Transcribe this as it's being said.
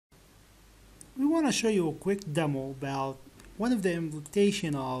we want to show you a quick demo about one of the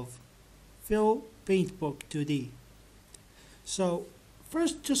implementation of Unity3D Paint Book 2D. So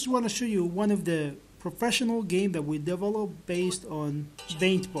first, just want to show you one of the professional game that we developed based on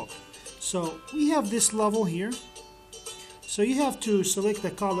Paint Book. So we have this level here. So you have to select the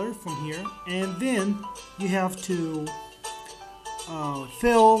color from here, and then you have to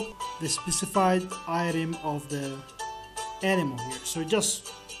fill the specified item of the animal here. So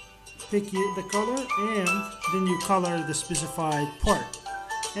just pick the color and then you color the specified part,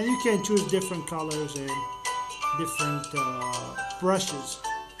 and you can choose different colors and different brushes.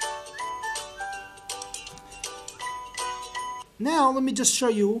 Now let me just show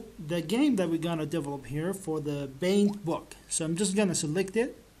you the game that we're gonna develop here for the Paint Book. So I'm just gonna select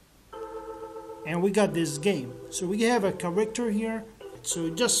it, and we got this game. So we have a character here, so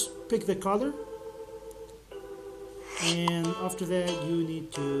just pick the color, and after that you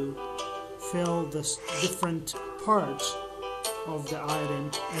need to fill the different parts of the item,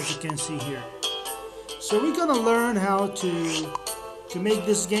 as you can see here. So we're gonna learn how to make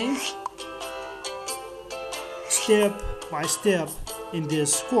this game step by step in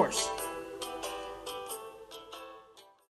this course.